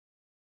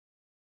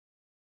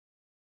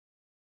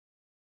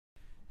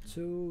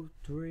2,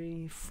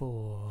 3,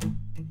 4.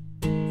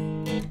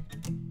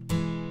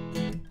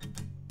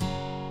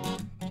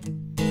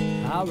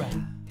 Alright.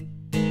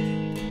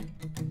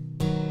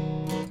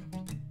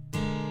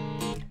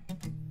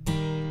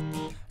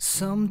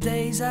 Some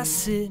days I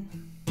sit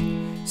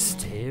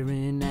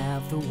staring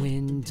out the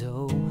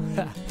window,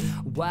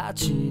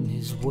 watching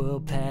his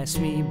world pass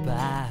me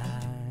by.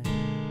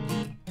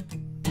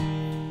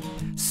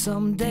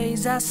 Some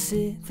days I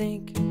sit,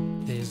 think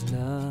there's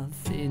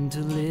nothing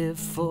to live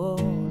for.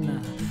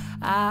 Nah,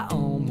 I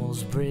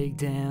almost break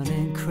down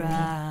and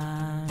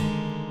cry.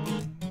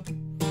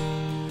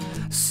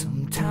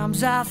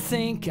 Sometimes I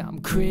think I'm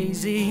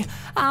crazy,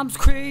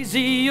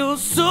 you're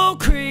so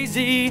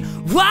crazy.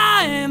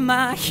 Why am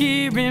I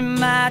here?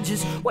 Am I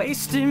just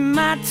wasting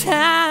my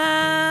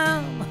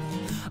time?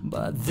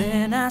 But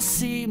then I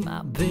see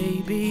my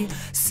baby,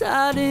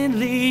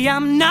 suddenly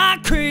I'm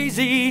not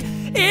crazy.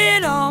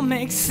 It all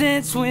makes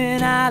sense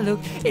when I look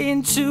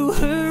into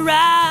her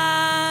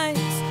eyes.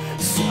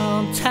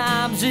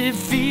 Sometimes it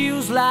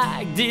feels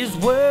like this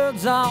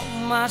world's on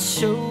my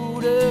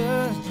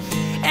shoulders.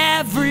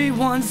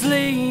 Everyone's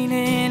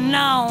leaning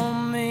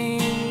on me.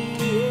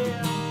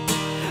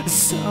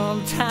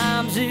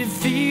 Sometimes it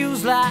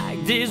feels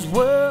like this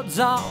world's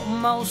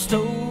almost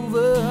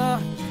over,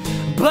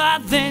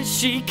 but then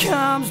she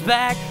comes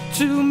back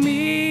to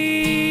me.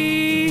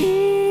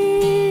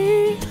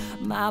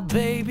 My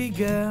baby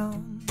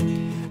girl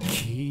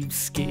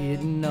keeps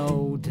getting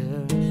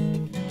older.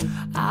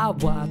 I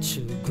watch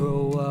her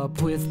grow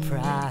up with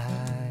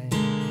pride.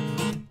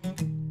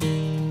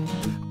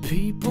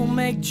 People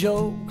make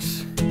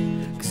jokes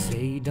 'cause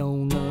they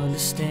don't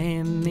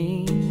understand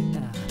me.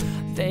 Nah,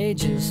 they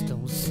just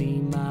don't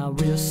see my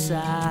real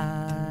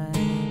side.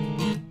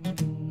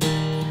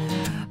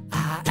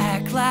 I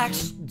act like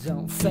she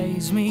don't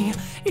faze me.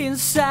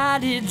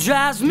 Inside it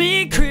drives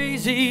me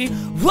crazy.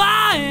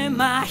 Why am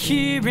I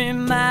here?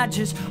 Am I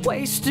just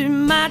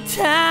wasting my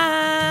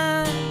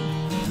time?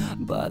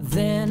 But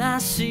then I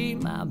see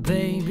my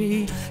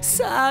baby,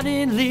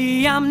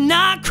 suddenly I'm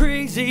not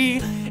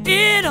crazy.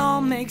 It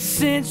all makes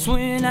sense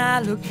when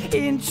I look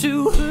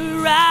into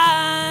her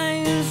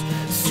eyes.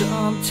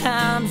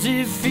 Sometimes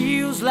it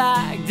feels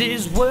like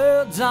this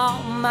world's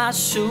on my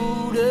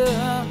shoulder.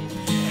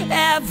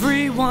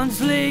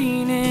 Everyone's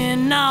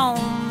leaning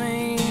on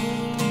me.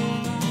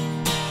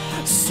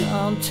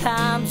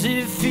 Sometimes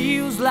it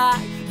feels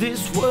like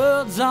this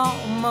world's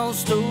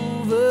almost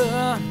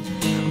over,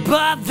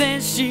 but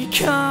then she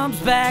comes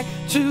back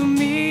to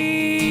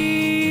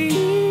me.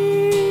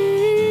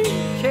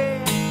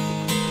 Yeah.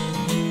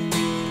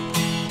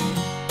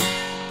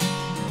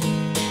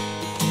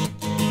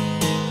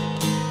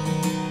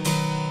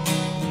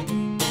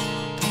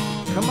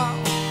 Come on.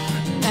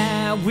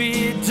 Now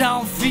it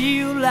don't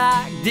feel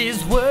like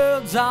this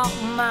world's on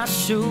my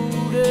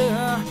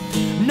shoulder.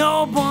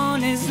 No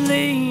one is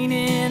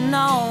leaning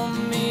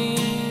on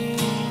me.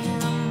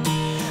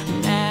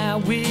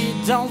 Now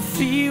it don't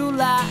feel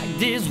like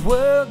this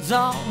world's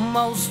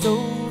almost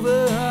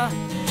over,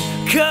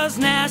 'cause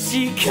now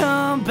she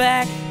come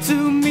back to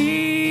me.